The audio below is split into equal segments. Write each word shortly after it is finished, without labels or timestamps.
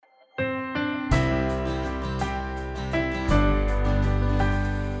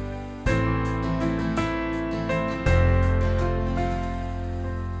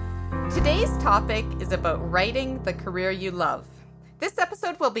Today's topic is about writing the career you love. This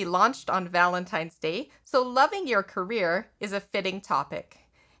episode will be launched on Valentine's Day, so loving your career is a fitting topic.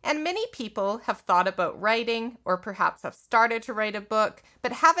 And many people have thought about writing, or perhaps have started to write a book,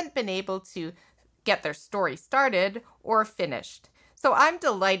 but haven't been able to get their story started or finished. So I'm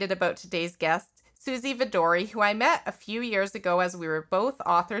delighted about today's guest, Susie Vidori, who I met a few years ago as we were both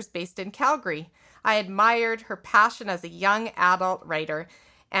authors based in Calgary. I admired her passion as a young adult writer,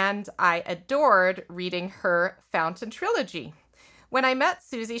 and I adored reading her Fountain trilogy. When I met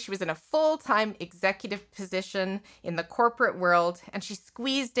Susie, she was in a full-time executive position in the corporate world, and she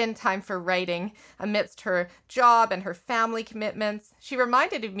squeezed in time for writing amidst her job and her family commitments. She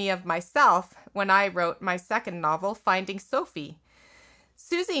reminded me of myself when I wrote my second novel, Finding Sophie.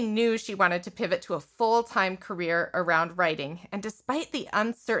 Susie knew she wanted to pivot to a full-time career around writing, and despite the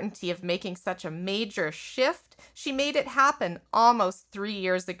uncertainty of making such a major shift, she made it happen almost 3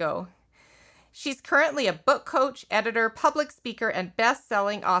 years ago. She's currently a book coach, editor, public speaker, and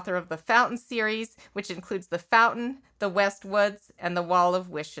best-selling author of the Fountain series, which includes The Fountain, The West Woods, and The Wall of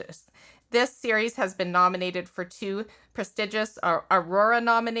Wishes. This series has been nominated for 2 prestigious Aurora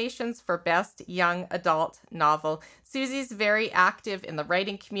nominations for Best Young Adult Novel. Susie's very active in the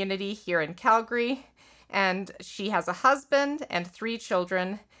writing community here in Calgary, and she has a husband and 3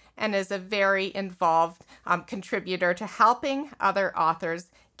 children, and is a very involved contributor to helping other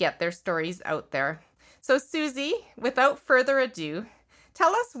authors get their stories out there. So Susie, without further ado,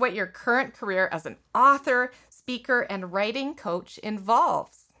 tell us what your current career as an author, speaker, and writing coach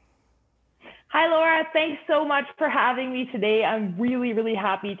involves. Hi, Laura. Thanks so much for having me today. I'm really, really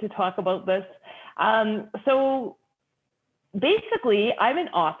happy to talk about this. So basically, I'm an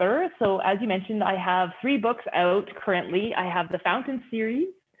author. So as you mentioned, I have 3 books out currently. I have the Fountain series,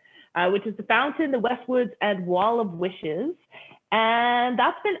 which is The Fountain, The West Woods, and Wall of Wishes. And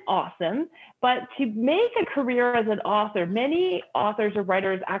that's been awesome. But to make a career as an author, many authors or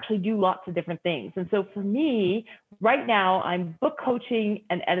writers actually do lots of different things. And so for me, right now, I'm book coaching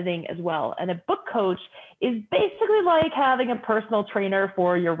and editing as well. And a book coach is basically like having a personal trainer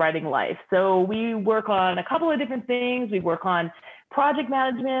for your writing life. So we work on a couple of different things. We work on project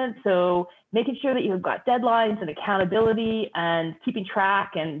management, so making sure that you've got deadlines and accountability and keeping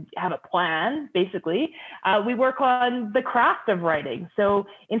track and have a plan, basically. We work on the craft of writing. So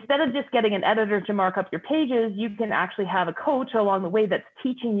instead of just getting an editor to mark up your pages, you can actually have a coach along the way that's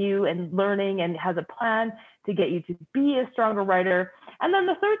teaching you and learning and has a plan to get you to be a stronger writer. And then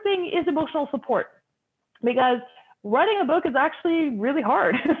the third thing is emotional support, because writing a book is actually really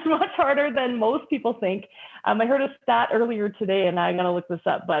hard. It's much harder than most people think. I heard a stat earlier today, and I'm going to look this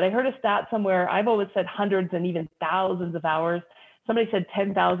up, but I heard a stat somewhere. I've always said hundreds and even thousands of hours. Somebody said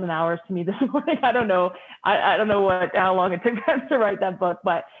 10,000 hours to me this morning. I don't know. I don't know how long it took them to write that book,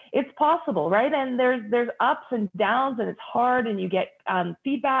 but it's possible, right? And there's ups and downs, and it's hard, and you get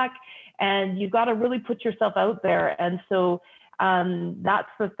feedback, and you've got to really put yourself out there. And so that's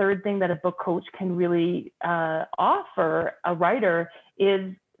the third thing that a book coach can really offer a writer,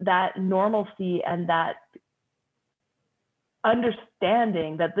 is that normalcy and that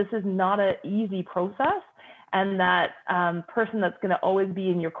understanding that this is not an easy process, and that person that's going to always be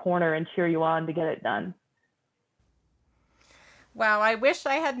in your corner and cheer you on to get it done. Wow, I wish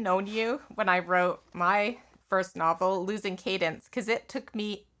I had known you when I wrote my first novel, Losing Cadence, because it took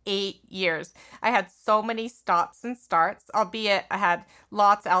me 8 years. I had so many stops and starts, albeit I had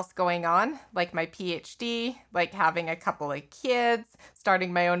lots else going on, like my PhD, like having a couple of kids,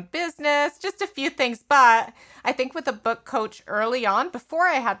 starting my own business, just a few things. But I think with a book coach early on, before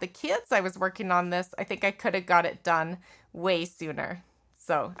I had the kids, I was working on this. I think I could have got it done way sooner.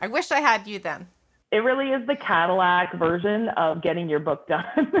 So I wish I had you then. It really is the Cadillac version of getting your book done.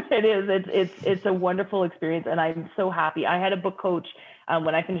 It is. It's a wonderful experience, and I'm so happy. I had a book coach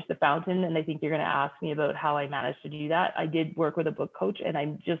when I finished The Fountain, and I think you're going to ask me about how I managed to do that. I did work with a book coach, and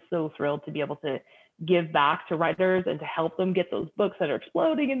I'm just so thrilled to be able to give back to writers and to help them get those books that are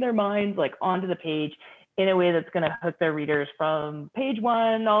exploding in their minds, like onto the page, in a way that's going to hook their readers from page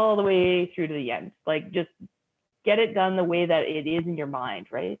 1 all the way through to the end. Like, just get it done the way that it is in your mind,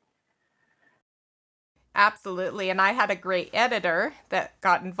 right? Absolutely. And I had a great editor that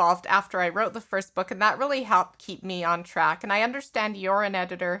got involved after I wrote the first book, and that really helped keep me on track. And I understand you're an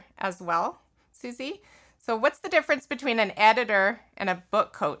editor as well, Susie. So what's the difference between an editor and a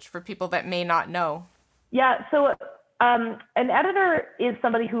book coach for people that may not know? Yeah, so an editor is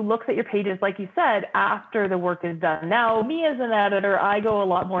somebody who looks at your pages, like you said, after the work is done. Now, me as an editor, I go a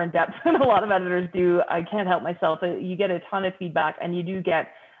lot more in depth than a lot of editors do. I can't help myself. You get a ton of feedback, and you do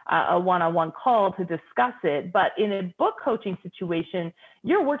get a one-on-one call to discuss it. But in a book coaching situation,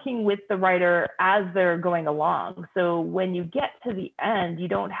 you're working with the writer as they're going along. So when you get to the end, you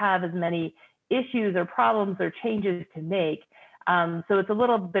don't have as many issues or problems or changes to make. So it's a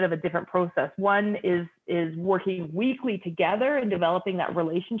little bit of a different process. One is working weekly together and developing that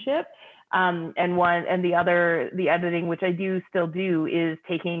relationship. And the other, the editing, which I do still do, is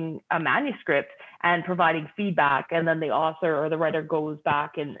taking a manuscript and providing feedback. And then the author or the writer goes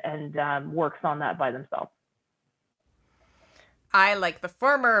back and works on that by themselves. I like the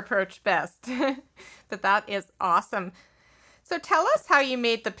former approach best, but that is awesome. So tell us how you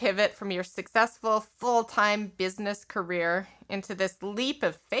made the pivot from your successful full-time business career into this leap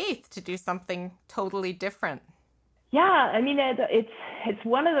of faith to do something totally different. Yeah, I mean, it's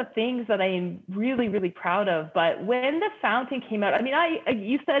one of the things that I am really, really proud of. But when the fountain came out, I mean,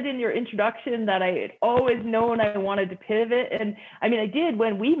 you said in your introduction that I had always known I wanted to pivot. And I mean, I did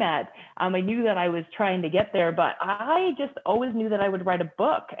when we met. I knew that I was trying to get there, but I just always knew that I would write a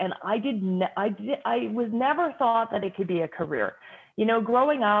book. And I was never thought that it could be a career. You know,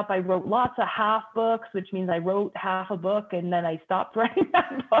 growing up, I wrote lots of half books, which means I wrote half a book and then I stopped writing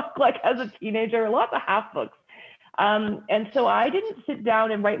that book, like as a teenager, lots of half books. And so I didn't sit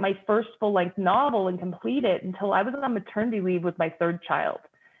down and write my first full-length novel and complete it until I was on maternity leave with my third child.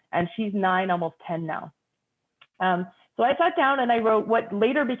 And she's 9, almost 10 now. So I sat down and I wrote what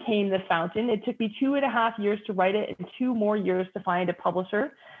later became The Fountain. It took me 2.5 years to write it and 2 more years to find a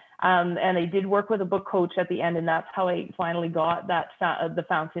publisher. And I did work with a book coach at the end, and that's how I finally got The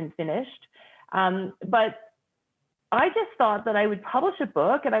Fountain finished. But I just thought that I would publish a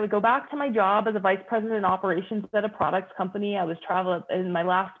book and I would go back to my job as a vice president of operations at a products company. I was traveling in my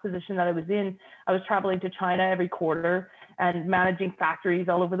last position that I was in. I was traveling to China every quarter and managing factories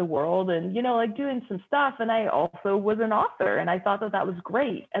all over the world and, you know, like doing some stuff. And I also was an author and I thought that that was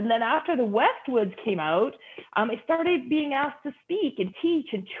great. And then after The Westwoods came out, I started being asked to speak and teach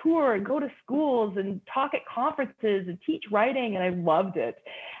and tour and go to schools and talk at conferences and teach writing. And I loved it.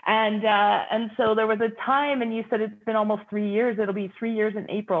 And so there was a time, and you said it's been almost 3 years, it'll be 3 years in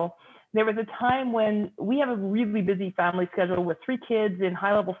April. There was a time when we have a really busy family schedule with 3 kids in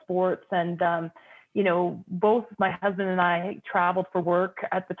high-level sports. And, you know, both my husband and I traveled for work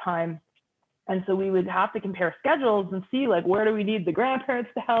at the time. And so we would have to compare schedules and see, like, where do we need the grandparents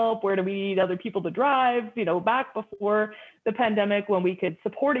to help? Where do we need other people to drive? You know, back before the pandemic when we could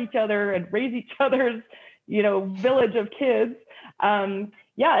support each other and raise each other's, you know, village of kids.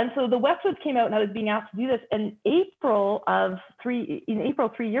 And so The Westwoods came out and I was being asked to do this. In April 3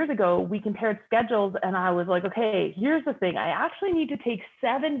 years ago, we compared schedules and I was like, okay, here's the thing. I actually need to take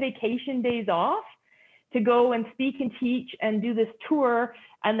 7 vacation days off to go and speak and teach and do this tour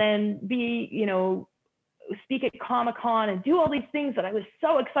and then be, you know, speak at Comic-Con and do all these things that I was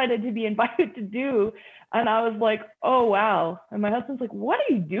so excited to be invited to do. And I was like, oh, wow. And my husband's like, what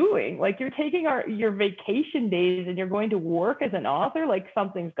are you doing? Like, you're taking your vacation days and you're going to work as an author? Like,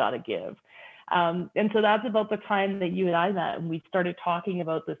 something's got to give. And so that's about the time that you and I met. And we started talking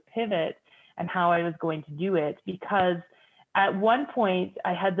about this pivot and how I was going to do it. Because at one point,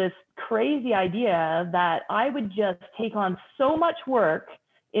 I had this crazy idea that I would just take on so much work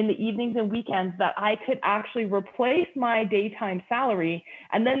in the evenings and weekends that I could actually replace my daytime salary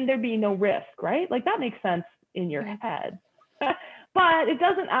and then there'd be no risk, right? Like, that makes sense in your head. But it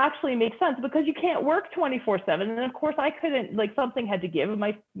doesn't actually make sense because you can't work 24/7. And of course I couldn't, like, something had to give.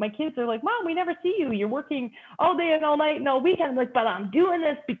 My kids are like, Mom, we never see you. You're working all day and all night and all weekend. I'm like, but I'm doing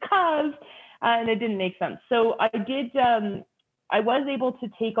this because, and it didn't make sense. So I was able to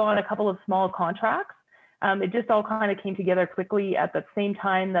take on a couple of small contracts. It just all kind of came together quickly at the same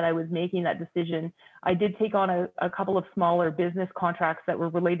time that I was making that decision. I did take on a couple of smaller business contracts that were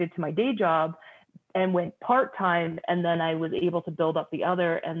related to my day job and went part-time. And then I was able to build up the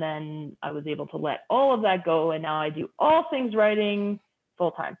other. And then I was able to let all of that go. And now I do all things writing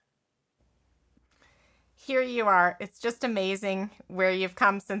full-time. Here you are. It's just amazing where you've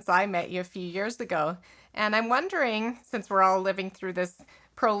come since I met you a few years ago. And I'm wondering, since we're all living through this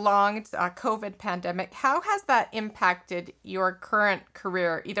prolonged COVID pandemic, how has that impacted your current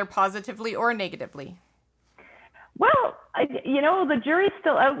career, either positively or negatively? Well, the jury's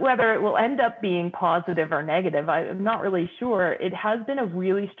still out whether it will end up being positive or negative. I'm not really sure. It has been a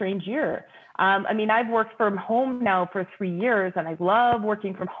really strange year. I've worked from home now for 3 years, and I love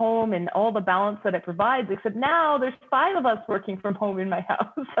working from home and all the balance that it provides, except now there's 5 of us working from home in my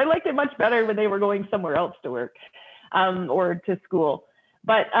house. I liked it much better when they were going somewhere else to work or to school.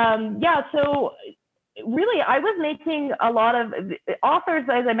 But so really, I was making a lot of authors,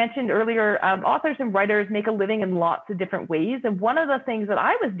 as I mentioned earlier, authors and writers make a living in lots of different ways. And one of the things that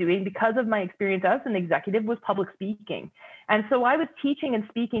I was doing because of my experience as an executive was public speaking. And so I was teaching and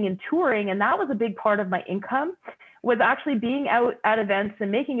speaking and touring, and that was a big part of my income, was actually being out at events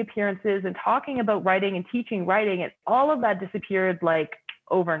and making appearances and talking about writing and teaching writing. And all of that disappeared like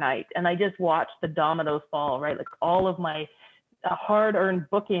overnight. And I just watched the dominoes fall, right? Like all of my hard-earned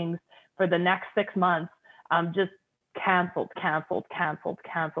bookings for the next 6 months, just canceled.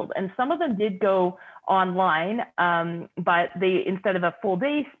 And some of them did go online, but they, instead of a full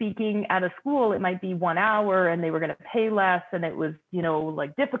day speaking at a school, it might be 1 hour and they were going to pay less. And it was,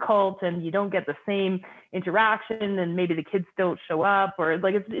 like difficult, and you don't get the same interaction, and maybe the kids don't show up, or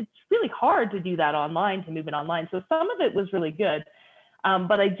like, it's really hard to do that online, to move it online. So some of it was really good.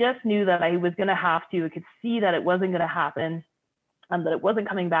 But I just knew that I was going to have to, I could see that it wasn't going to happen. That it wasn't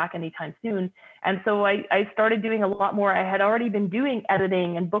coming back anytime soon. And so I started doing a lot more. I had already been doing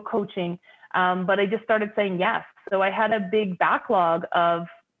editing and book coaching, but I just started saying yes. So I had a big backlog of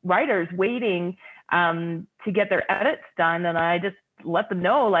writers waiting to get their edits done. And I just let them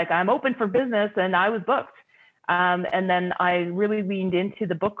know, like, I'm open for business, and I was booked. And then I really leaned into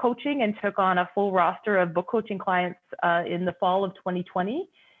the book coaching and took on a full roster of book coaching clients in the fall of 2020.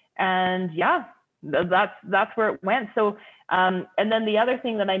 And yeah, that's where it went. So, and then the other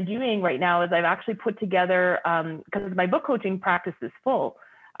thing that I'm doing right now is I've actually put together, because my book coaching practice is full,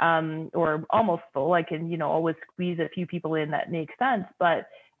 or almost full. I can, always squeeze a few people in that make sense, but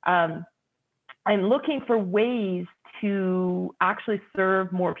I'm looking for ways to actually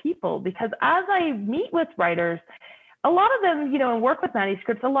serve more people, because as I meet with writers, a lot of them, and work with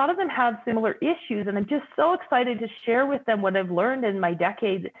manuscripts, a lot of them have similar issues. And I'm just so excited to share with them what I've learned in my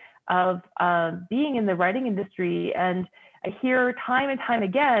decade of being in the writing industry. And I hear time and time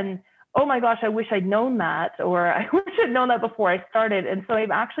again, oh my gosh, I wish I'd known that, or I wish I'd known that before I started. And so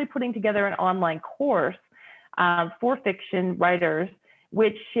I'm actually putting together an online course for fiction writers,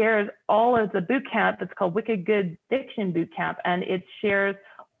 which shares all of the boot camp. It's called Wicked Good Fiction Boot Camp. And it shares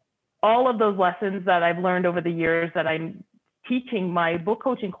all of those lessons that I've learned over the years that I'm teaching my book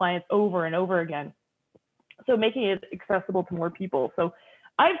coaching clients over and over again. So making it accessible to more people. So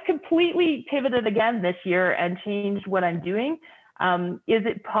I've completely pivoted again this year and changed what I'm doing. Is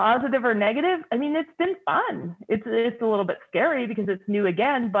it positive or negative? I mean, it's been fun. It's a little bit scary because it's new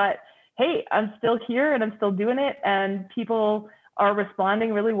again, but hey, I'm still here and I'm still doing it, and people are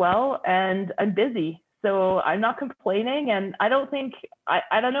responding really well, and I'm busy. So I'm not complaining, and I don't think,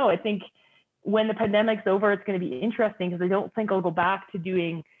 I don't know, I think when the pandemic's over, it's going to be interesting, because I don't think I'll go back to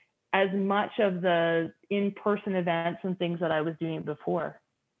doing as much of the in-person events and things that I was doing before.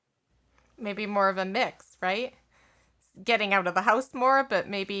 Maybe more of a mix, right? Getting out of the house more, but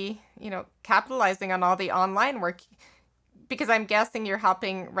maybe, capitalizing on all the online work, because I'm guessing you're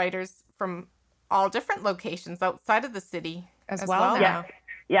helping writers from all different locations outside of the city as well now.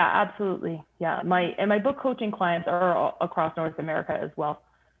 Yeah, absolutely. Yeah, my book coaching clients are all across North America as well.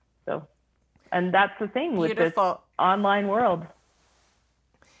 So, and that's the thing with this online world.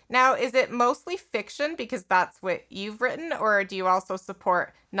 Now, is it mostly fiction because that's what you've written, or do you also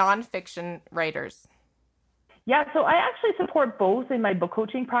support nonfiction writers? Yeah, so I actually support both in my book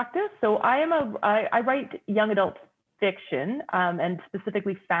coaching practice. So I write young adult fiction, and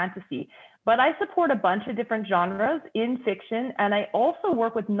specifically fantasy, but I support a bunch of different genres in fiction, and I also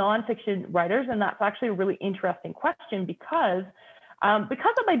work with nonfiction writers, and that's actually a really interesting question because of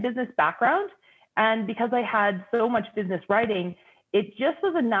my business background, and because I had so much business writing, it just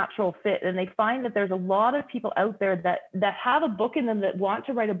was a natural fit. And they find that there's a lot of people out there that have a book in them, that want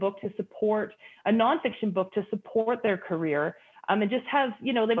to write a book to support, a nonfiction book to support their career. And just have,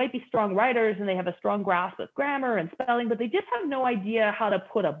 they might be strong writers and they have a strong grasp of grammar and spelling, but they just have no idea how to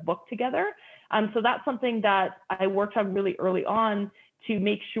put a book together. So that's something that I worked on really early on to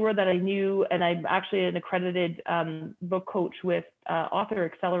make sure that I knew, and I'm actually an accredited book coach with Author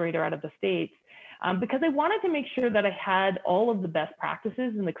Accelerator out of the States. Because I wanted to make sure that I had all of the best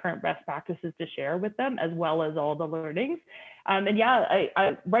practices and the current best practices to share with them, as well as all the learnings. And yeah,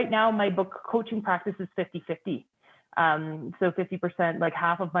 I right now my book coaching practice is 50-50. So 50%, like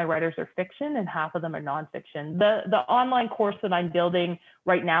half of my writers are fiction and half of them are nonfiction. The online course that I'm building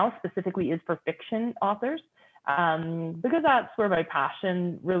right now specifically is for fiction authors, because that's where my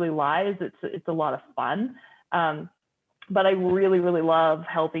passion really lies. It's a lot of fun. But I really, really love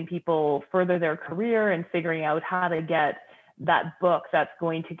helping people further their career and figuring out how to get that book that's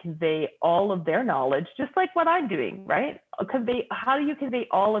going to convey all of their knowledge, just like what I'm doing, right? How do you convey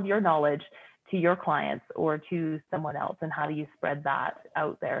all of your knowledge to your clients or to someone else, and how do you spread that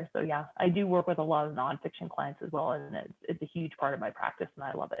out there? So yeah, I do work with a lot of nonfiction clients as well, and it's a huge part of my practice, and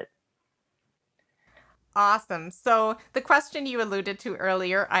I love it. Awesome. So, the question you alluded to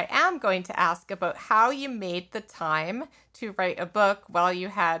earlier, I am going to ask about how you made the time to write a book while you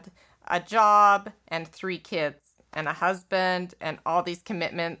had a job and 3 kids and a husband and all these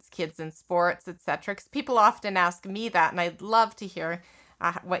commitments, kids in sports, etc. Because people often ask me that, and I'd love to hear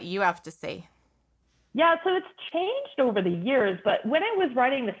what you have to say. Yeah, so it's changed over the years, but when I was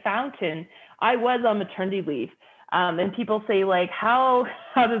writing The Fountain, I was on maternity leave. And people say, like, how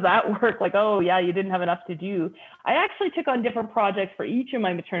does that work? Like, oh yeah, you didn't have enough to do. I actually took on different projects for each of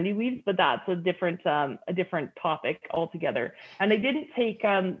my maternity leaves, but that's a different topic altogether. And I didn't take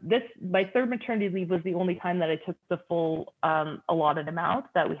my third maternity leave was the only time that I took the full allotted amount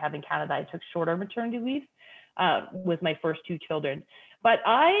that we have in Canada. I took shorter maternity leave with my first 2 children. But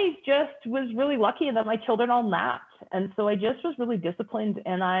I just was really lucky that my children all napped. And so I just was really disciplined,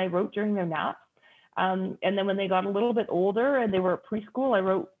 and I wrote during their naps. And then when they got a little bit older and they were at preschool, I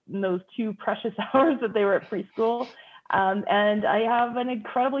wrote in those 2 precious hours that they were at preschool. And I have an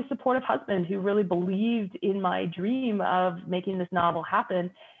incredibly supportive husband who really believed in my dream of making this novel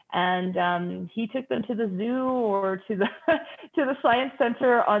happen. And he took them to the zoo or to the to the science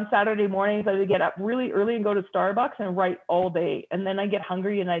center on Saturday mornings. I would get up really early and go to Starbucks and write all day. And then I'd get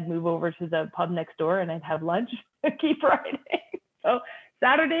hungry and I'd move over to the pub next door and I'd have lunch and keep writing. So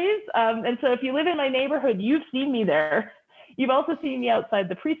Saturdays. And so if you live in my neighborhood, you've seen me there. You've also seen me outside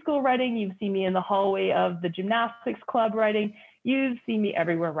the preschool writing. You've seen me in the hallway of the gymnastics club writing. You've seen me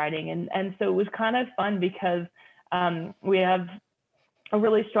everywhere writing. And so it was kind of fun because we have a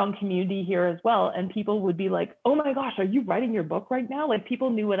really strong community here as well. And people would be like, oh my gosh, are you writing your book right now? Like, people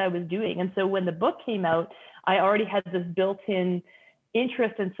knew what I was doing. And so when the book came out, I already had this built-in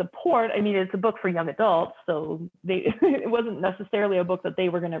interest and support. I mean, it's a book for young adults, so it wasn't necessarily a book that they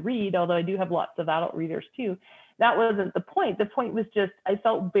were going to read, although I do have lots of adult readers too. That wasn't the point. The point was just I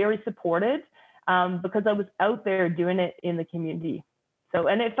felt very supported because I was out there doing it in the community. So,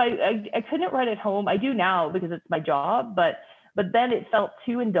 and if I couldn't write at home, I do now because it's my job, but then it felt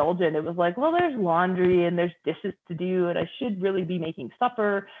too indulgent. It was like, well, there's laundry and there's dishes to do, and I should really be making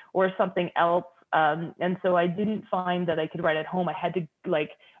supper or something else. And so I didn't find that I could write at home. I had to,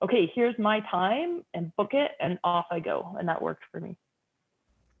 like, okay, here's my time, and book it, and off I go. And that worked for me.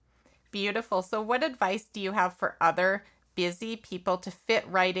 Beautiful. So what advice do you have for other busy people to fit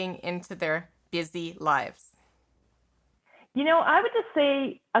writing into their busy lives? You know, I would just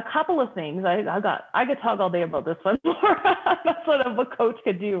say a couple of things. I could talk all day about this one, Laura. That's what a book coach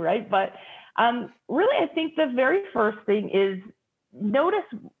could do, right? But really, I think the very first thing is notice,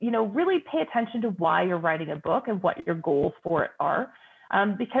 really pay attention to why you're writing a book and what your goals for it are.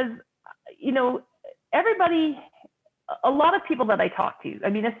 Because, a lot of people that I talk to, I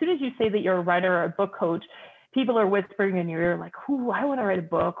mean, as soon as you say that you're a writer or a book coach, people are whispering in your ear like, "Ooh, I want to write a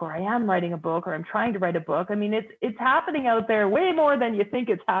book," or "I am writing a book," or "I'm trying to write a book." I mean, it's happening out there way more than you think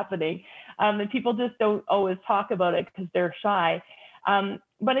it's happening. And people just don't always talk about it because they're shy.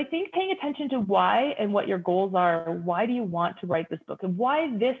 But I think paying attention to why and what your goals are, why do you want to write this book, and why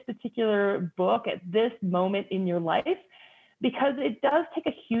this particular book at this moment in your life, because it does take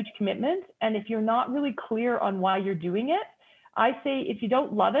a huge commitment. And if you're not really clear on why you're doing it, I say if you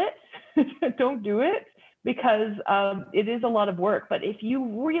don't love it, don't do it, because it is a lot of work. But if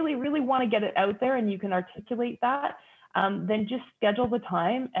you really, really want to get it out there and you can articulate that, then just schedule the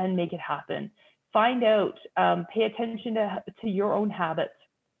time and make it happen. Find out, pay attention to your own habits.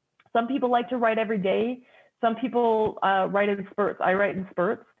 Some people like to write every day. Some people write in spurts. I write in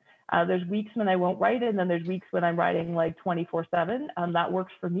spurts. There's weeks when I won't write, and then there's weeks when I'm writing like 24/7. That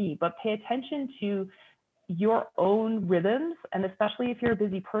works for me. But pay attention to your own rhythms, and especially if you're a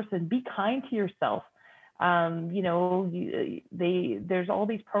busy person, be kind to yourself. There's all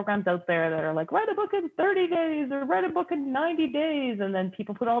these programs out there that are like, write a book in 30 days or write a book in 90 days. And then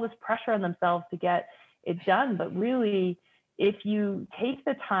people put all this pressure on themselves to get it done. But really, if you take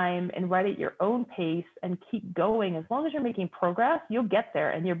the time and write at your own pace and keep going, as long as you're making progress, you'll get there,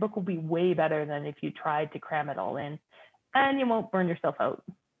 and your book will be way better than if you tried to cram it all in, and you won't burn yourself out.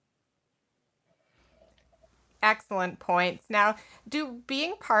 Excellent points. Now, do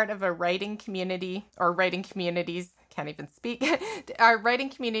being part of a writing community or writing communities, can't even speak, are writing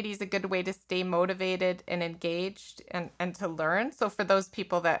communities a good way to stay motivated and engaged and to learn? So for those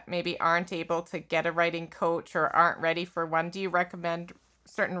people that maybe aren't able to get a writing coach or aren't ready for one, do you recommend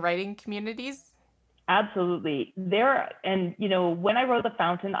certain writing communities? Absolutely. And when I wrote The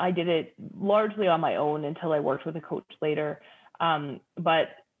Fountain, I did it largely on my own until I worked with a coach later. But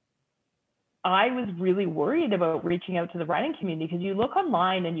I was really worried about reaching out to the writing community because you look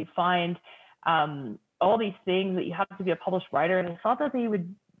online and you find all these things that you have to be a published writer. And I thought that they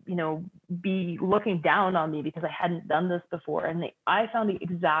would, be looking down on me because I hadn't done this before. And I found the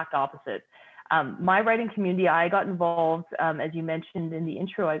exact opposite. My writing community, I got involved, as you mentioned in the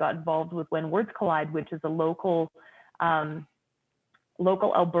intro, I got involved with When Words Collide, which is a local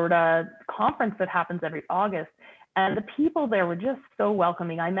Alberta conference that happens every August. And the people there were just so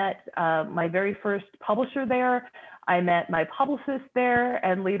welcoming. I met my very first publisher there. I met my publicist there,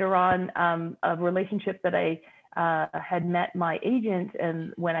 and later on, a relationship that I had met my agent.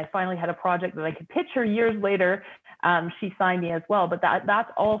 And when I finally had a project that I could pitch her years later, she signed me as well. But that's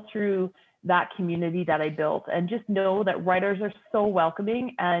all through that community that I built. And just know that writers are so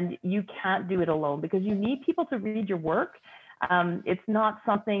welcoming, and you can't do it alone because you need people to read your work. It's not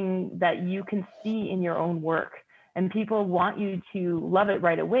something that you can see in your own work. And people want you to love it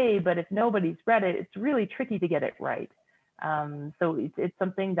right away, but if nobody's read it, it's really tricky to get it right. So it's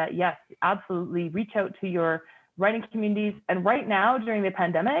something that, yes, absolutely reach out to your writing communities. And right now, during the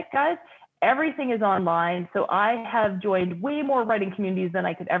pandemic, guys, everything is online. So I have joined way more writing communities than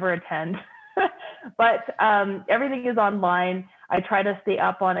I could ever attend. But everything is online. I try to stay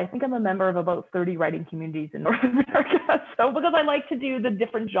up on, I think I'm a member of about 30 writing communities in North America. So because I like to do the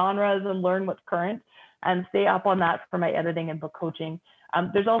different genres and learn what's current and stay up on that for my editing and book coaching.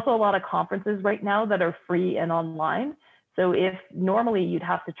 There's also a lot of conferences right now that are free and online. So if normally you'd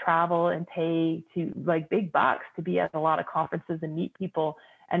have to travel and pay to like big bucks to be at a lot of conferences and meet people,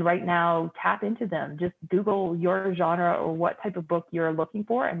 and right now tap into them. Just Google your genre or what type of book you're looking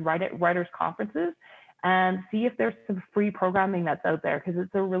for and writers conferences and see if there's some free programming that's out there, because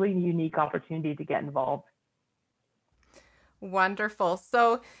it's a really unique opportunity to get involved. Wonderful.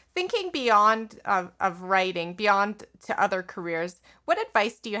 So thinking beyond of writing, beyond to other careers, what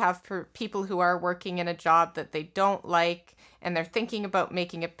advice do you have for people who are working in a job that they don't like and they're thinking about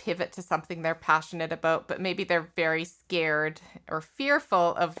making a pivot to something they're passionate about, but maybe they're very scared or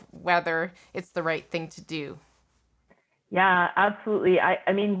fearful of whether it's the right thing to do? Yeah, absolutely.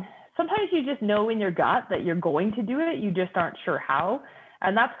 I mean, sometimes you just know in your gut that you're going to do it. You just aren't sure how.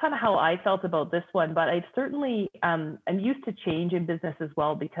 And that's kind of how I felt about this one. But I've certainly, I'm used to change in business as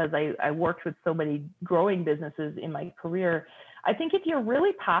well, because I worked with so many growing businesses in my career. I think if you're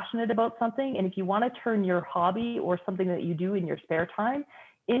really passionate about something, and if you want to turn your hobby or something that you do in your spare time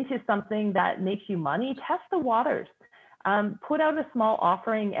into something that makes you money, test the waters. Put out a small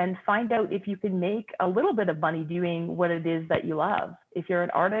offering and find out if you can make a little bit of money doing what it is that you love. If you're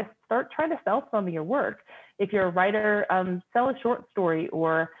an artist, start trying to sell some of your work. If you're a writer, sell a short story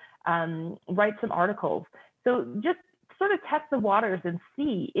or write some articles. So just sort of test the waters and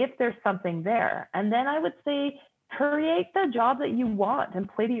see if there's something there. And then I would say, create the job that you want and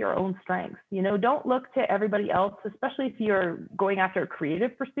play to your own strengths. You know, don't look to everybody else, especially if you're going after a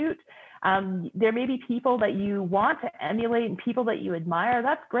creative pursuit. There may be people that you want to emulate and people that you admire.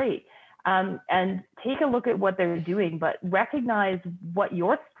 That's great. And take a look at what they're doing, but recognize what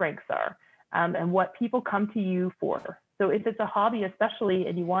your strengths are and what people come to you for. So if it's a hobby, especially,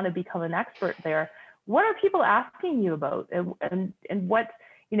 and you want to become an expert there, what are people asking you about? And what,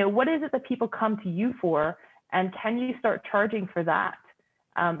 you know, what is it that people come to you for? And can you start charging for that?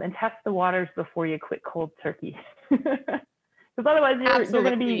 And test the waters before you quit cold turkey. Because otherwise you're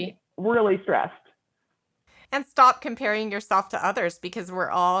going to be really stressed. And stop comparing yourself to others, because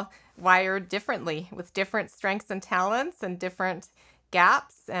we're all wired differently with different strengths and talents and different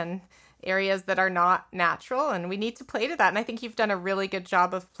gaps and areas that are not natural. And we need to play to that. And I think you've done a really good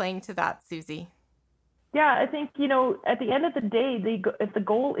job of playing to that, Susie. Yeah, I think, you know, at the end of the day, if the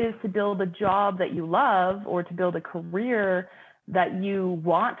goal is to build a job that you love or to build a career that you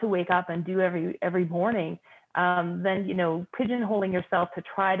want to wake up and do every morning, then, you know, pigeonholing yourself to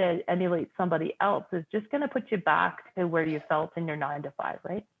try to emulate somebody else is just going to put you back to where you felt in your 9 to 5,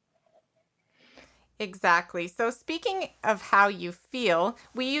 right? Exactly. So speaking of how you feel,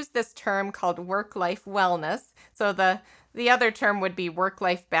 we use this term called work-life wellness. So the other term would be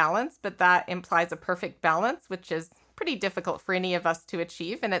work-life balance, but that implies a perfect balance, which is pretty difficult for any of us to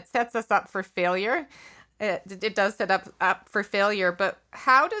achieve, and it sets us up for failure. It does set up for failure, but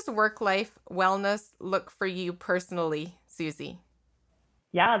how does work-life wellness look for you personally, Susie?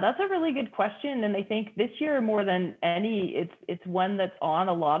 Yeah, that's a really good question. And I think this year more than any, it's one that's on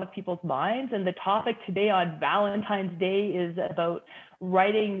a lot of people's minds. And the topic today on Valentine's Day is about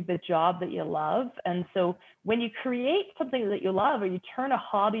writing the job that you love. And so when you create something that you love, or you turn a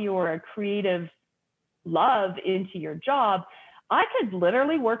hobby or a creative love into your job, I could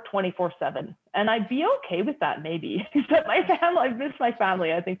literally work 24/7 and I'd be okay with that maybe. But my family, I miss my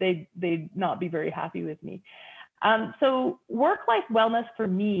family. I think they'd not be very happy with me. So work-life wellness for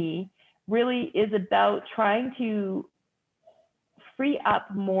me really is about trying to free up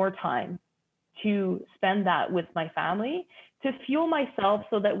more time to spend that with my family, to fuel myself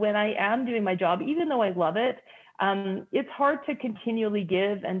so that when I am doing my job, even though I love it, it's hard to continually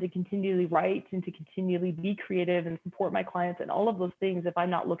give and to continually write and to continually be creative and support my clients and all of those things if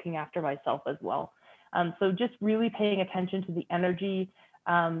I'm not looking after myself as well. So just really paying attention to the energy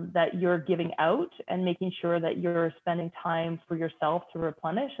that you're giving out and making sure that you're spending time for yourself to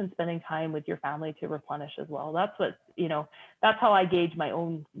replenish and spending time with your family to replenish as well. That's what, that's how I gauge my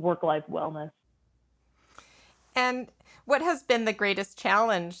own work-life wellness. And what has been the greatest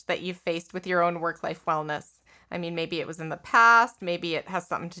challenge that you've faced with your own work-life wellness? I mean, maybe it was in the past, maybe it has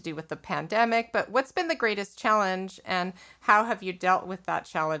something to do with the pandemic, but what's been the greatest challenge and how have you dealt with that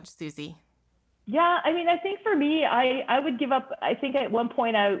challenge, Susie? Yeah, I mean, I think for me, I would give up. I think at one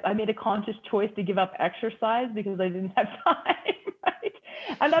point I made a conscious choice to give up exercise because I didn't have time, right?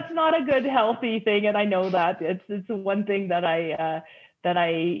 And that's not a good, healthy thing. And I know that it's one thing that I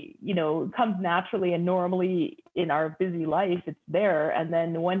comes naturally and normally in our busy life, it's there. And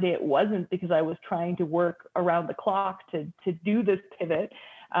then one day it wasn't because I was trying to work around the clock to do this pivot.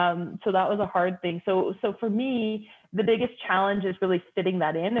 So that was a hard thing. So for me, the biggest challenge is really fitting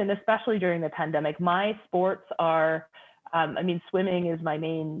that in. And especially during the pandemic, my sports are, swimming is my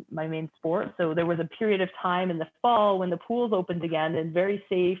main sport. So there was a period of time in the fall when the pools opened again and very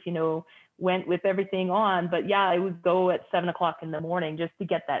safe, went with everything on. But yeah, I would go at 7:00 in the morning just to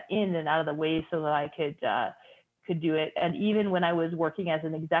get that in and out of the way so that I could do it. And even when I was working as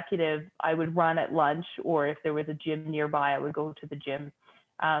an executive, I would run at lunch, or if there was a gym nearby, I would go to the gym.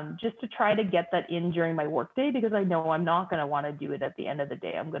 Just to try to get that in during my workday, because I know I'm not going to want to do it at the end of the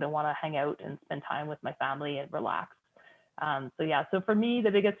day. I'm going to want to hang out and spend time with my family and relax. So for me,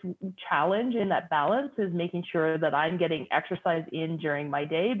 the biggest challenge in that balance is making sure that I'm getting exercise in during my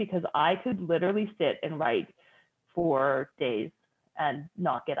day, because I could literally sit and write for days and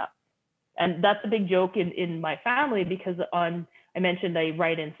not get up. And that's a big joke in my family, because I mentioned I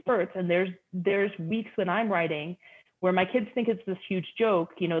write in spurts, and there's weeks when I'm writing where my kids think it's this huge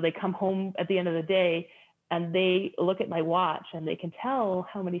joke. They come home at the end of the day and they look at my watch and they can tell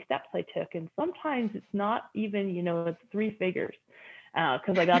how many steps I took. And sometimes it's not even, it's 3 figures,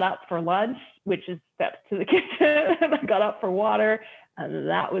 because I got up for lunch, which is steps to the kitchen, and I got up for water, and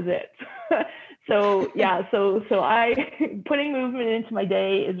that was it. So putting movement into my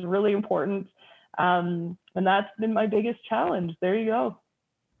day is really important. And that's been my biggest challenge. There you go.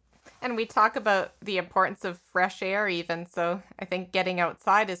 And we talk about the importance of fresh air even. So I think getting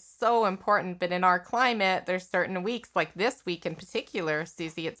outside is so important. But in our climate, there's certain weeks, like this week in particular,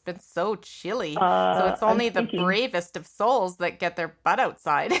 Susie, it's been so chilly. So it's only the bravest of souls that get their butt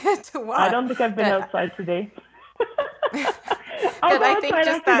outside to walk. I don't think I've been outside today. But I think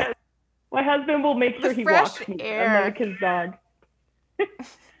just that my husband will make sure he walks me and like his dog.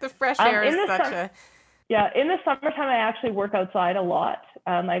 The fresh air is such a... Yeah, in the summertime, I actually work outside a lot.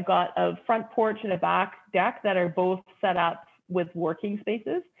 I've got a front porch and a back deck that are both set up with working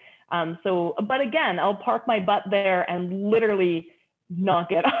spaces. But again, I'll park my butt there and literally not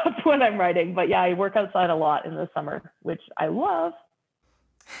get up when I'm writing. But yeah, I work outside a lot in the summer, which I love.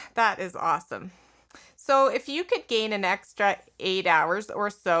 That is awesome. So if you could gain an extra 8 hours or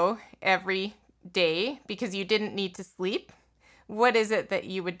so every day because you didn't need to sleep, what is it that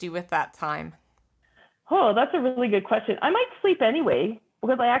you would do with that time? Oh, that's a really good question. I might sleep anyway,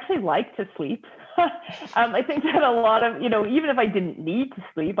 because I actually like to sleep. I think that a lot of, even if I didn't need to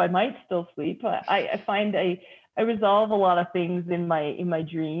sleep, I might still sleep. I find I resolve a lot of things in my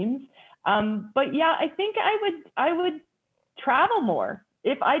dreams. But yeah, I think I would travel more.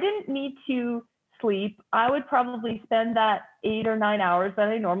 If I didn't need to sleep, I would probably spend that 8 or 9 hours that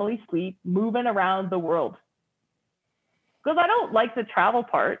I normally sleep moving around the world. Because I don't like the travel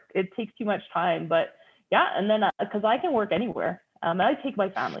part. It takes too much time, but yeah, and then because I can work anywhere. I take my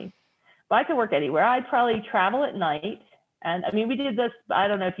family, but I can work anywhere. I'd probably travel at night. And we did this, I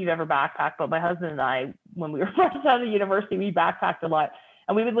don't know if you've ever backpacked, but my husband and I, when we were first out of university, we backpacked a lot.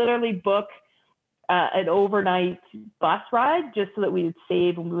 And we would literally book an overnight bus ride just so that we would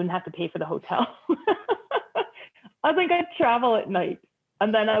save and we wouldn't have to pay for the hotel. I think I'd travel at night.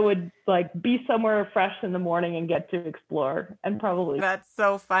 And then I would be somewhere fresh in the morning and get to explore and probably. That's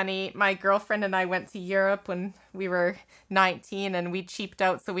so funny. My girlfriend and I went to Europe when we were 19 and we cheaped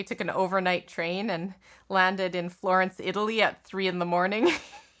out. So we took an overnight train and landed in Florence, Italy at 3 a.m.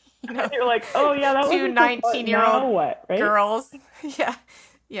 you know, You're like, oh yeah, that two wasn't so fun. Now 19-year-old what, right? girls. Yeah.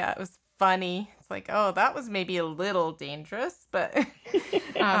 Yeah, it was funny. It's like, oh, that was maybe a little dangerous, but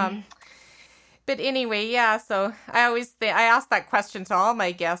um but anyway, yeah, so I ask that question to all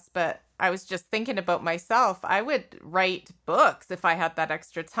my guests, but I was just thinking about myself. I would write books if I had that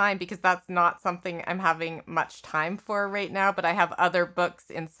extra time because that's not something I'm having much time for right now, but I have other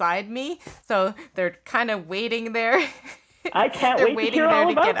books inside me, so they're kind of waiting there. I can't They're wait to hear waiting there all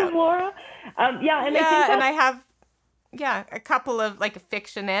to get about them, out. Laura. Yeah, and I think Yeah, and that's I have a couple of like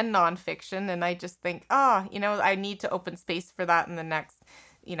fiction and nonfiction, and I just think, oh, I need to open space for that in the next,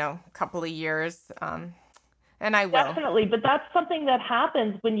 couple of years, and I will. definitely, but that's something that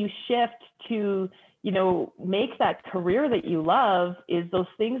happens when you shift to, make that career that you love, is those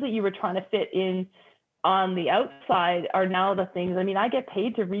things that you were trying to fit in on the outside are now the things. I mean, I get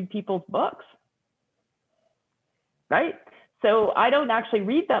paid to read people's books, right? So I don't actually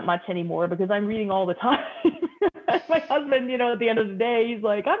read that much anymore because I'm reading all the time. My husband, at the end of the day, he's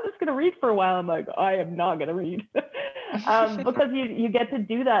like, I'm just going to read for a while. I'm like, I am not going to read. Because you get to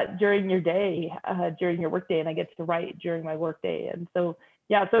do that during your day, during your workday, and I get to write during my workday. And so,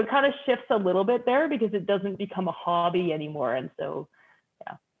 yeah, so it kind of shifts a little bit there because it doesn't become a hobby anymore. And so,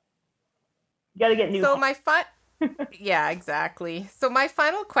 yeah, you got to get new So hobbies. my fun Yeah, exactly. So my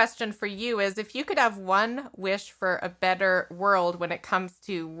final question for you is if you could have one wish for a better world when it comes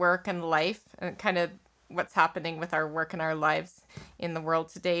to work and life and kind of what's happening with our work and our lives in the world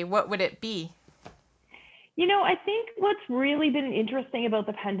today, what would it be? I think what's really been interesting about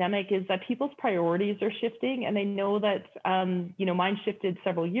the pandemic is that people's priorities are shifting. And I know that, mine shifted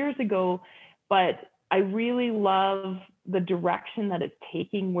several years ago, but I really love the direction that it's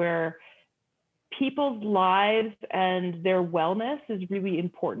taking where people's lives and their wellness is really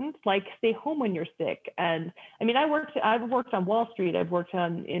important. Like stay home when you're sick. And I mean, I've worked on Wall Street. I've worked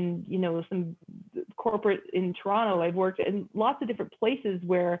in some corporate in Toronto. I've worked in lots of different places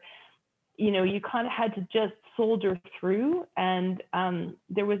where, you kind of had to just soldier through, and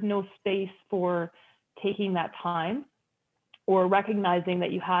there was no space for taking that time or recognizing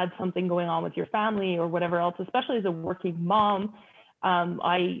that you had something going on with your family or whatever else, especially as a working mom.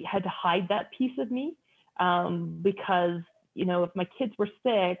 I had to hide that piece of me because, if my kids were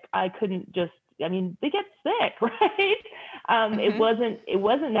sick, I couldn't just, they get sick, right? Mm-hmm. It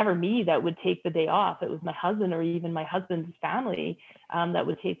wasn't never me that would take the day off. It was my husband or even my husband's family that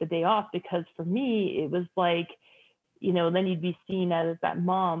would take the day off, because for me, it was like, then you'd be seen as that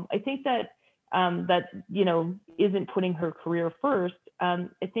mom. I think that isn't putting her career first. I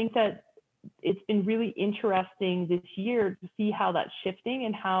think that it's been really interesting this year to see how that's shifting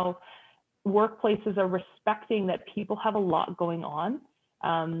and how workplaces are respecting that people have a lot going on.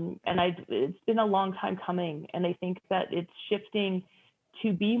 It's been a long time coming. And I think that it's shifting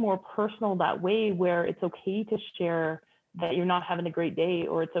to be more personal that way, where it's okay to share that you're not having a great day,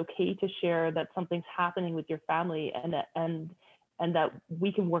 or it's okay to share that something's happening with your family, and that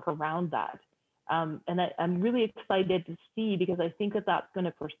we can work around that. I'm really excited to see, because I think that that's going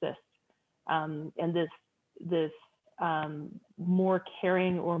to persist. And this more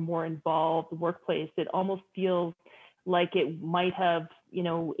caring or more involved workplace, it almost feels like it might have,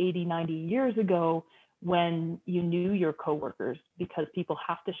 80, 90 years ago, when you knew your coworkers, because people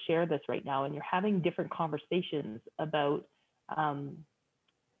have to share this right now, and you're having different conversations about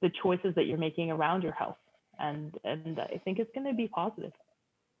the choices that you're making around your health. And I think it's going to be positive.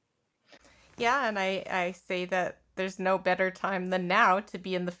 Yeah, and I say that there's no better time than now to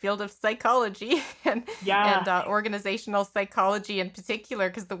be in the field of psychology and Yeah. organizational psychology in particular,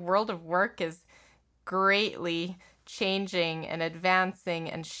 because the world of work is greatly changing and advancing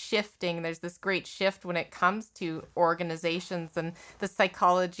and shifting. There's this great shift when it comes to organizations and the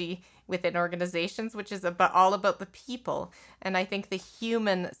psychology within organizations, which is all about the people. And I think the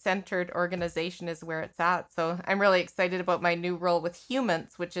human-centered organization is where it's at. So I'm really excited about my new role with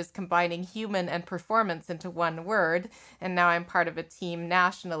Humans, which is combining human and performance into one word. And now I'm part of a team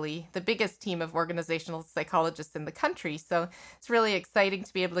nationally, the biggest team of organizational psychologists in the country. So it's really exciting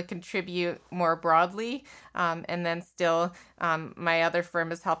to be able to contribute more broadly. And then still, my other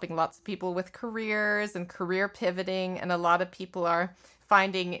firm is helping lots of people with careers and career pivoting. And a lot of people are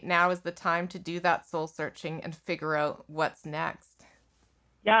finding now is the time to do that soul searching and figure out what's next.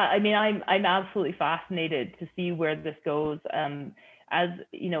 Yeah, I'm absolutely fascinated to see where this goes. As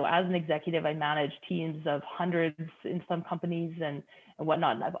as an executive, I manage teams of hundreds in some companies and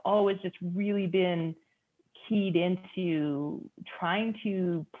whatnot. And I've always just really been keyed into trying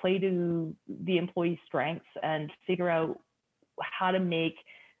to play to the employee's strengths and figure out how to make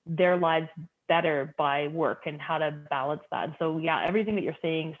their lives better by work and how to balance that. And so, yeah, everything that you're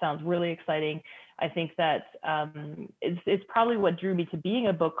saying sounds really exciting. I think that it's probably what drew me to being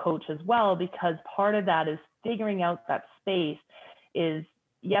a book coach as well, because part of that is figuring out that space is,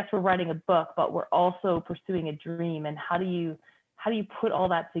 yes, we're writing a book, but we're also pursuing a dream. And how do you put all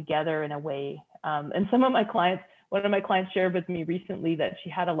that together in a way? And one of my clients shared with me recently that she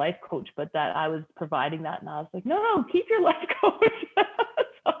had a life coach, but that I was providing that. And I was like, no, keep your life coach.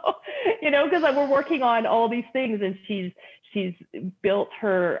 So, because we're working on all these things, and she's built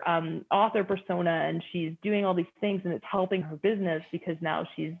her author persona, and she's doing all these things, and it's helping her business because now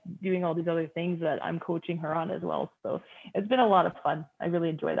she's doing all these other things that I'm coaching her on as well. So it's been a lot of fun. I really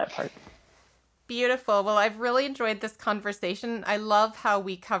enjoy that part. Beautiful. Well, I've really enjoyed this conversation. I love how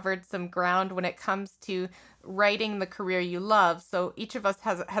we covered some ground when it comes to writing the career you love. So each of us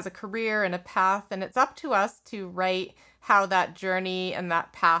has a career and a path, and it's up to us to write how that journey and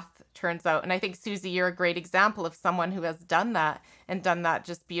that path turns out. And I think, Susie, you're a great example of someone who has done that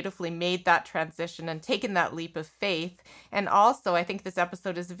just beautifully, made that transition and taken that leap of faith. And also, I think this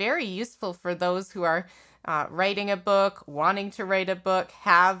episode is very useful for those who are writing a book, wanting to write a book,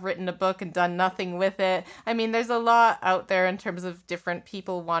 have written a book and done nothing with it. I mean, there's a lot out there in terms of different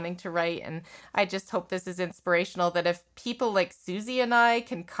people wanting to write. And I just hope this is inspirational, that if people like Susie and I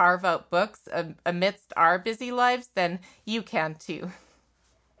can carve out books amidst our busy lives, then you can too.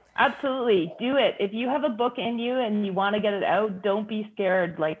 Absolutely. Do it. If you have a book in you and you want to get it out, don't be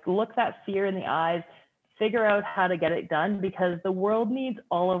scared. Look that fear in the eyes. Figure out how to get it done, because the world needs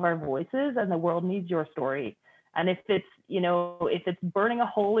all of our voices, and the world needs your story. And if it's burning a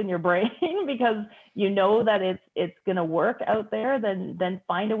hole in your brain because that it's going to work out there, then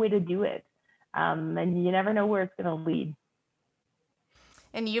find a way to do it. And you never know where it's going to lead.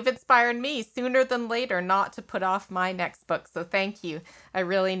 And you've inspired me sooner than later not to put off my next book. So thank you. I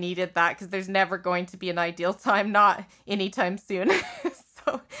really needed that, because there's never going to be an ideal time, not anytime soon.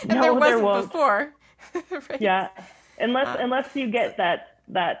 There wasn't before. Right. Yeah, unless you get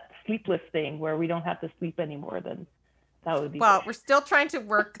that sleepless thing where we don't have to sleep anymore, then that would be well. good. We're still trying to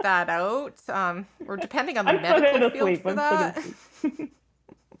work that out. We're depending on the medical field for that.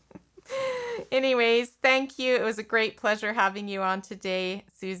 Anyways, thank you. It was a great pleasure having you on today,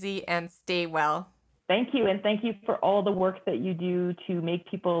 Susie, and stay well. Thank you, and thank you for all the work that you do to make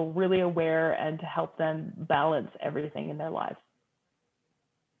people really aware and to help them balance everything in their lives.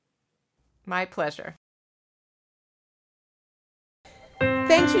 My pleasure.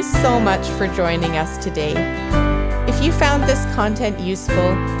 Thank you so much for joining us today. If you found this content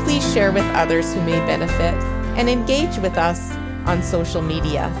useful, please share with others who may benefit, and engage with us on social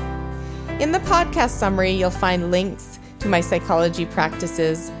media. In the podcast summary, you'll find links to my psychology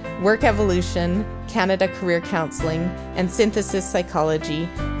practices, Work Evolution, Canada Career Counseling, and Synthesis Psychology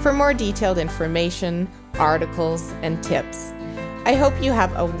for more detailed information, articles, and tips. I hope you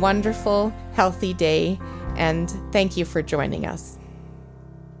have a wonderful, healthy day, and thank you for joining us.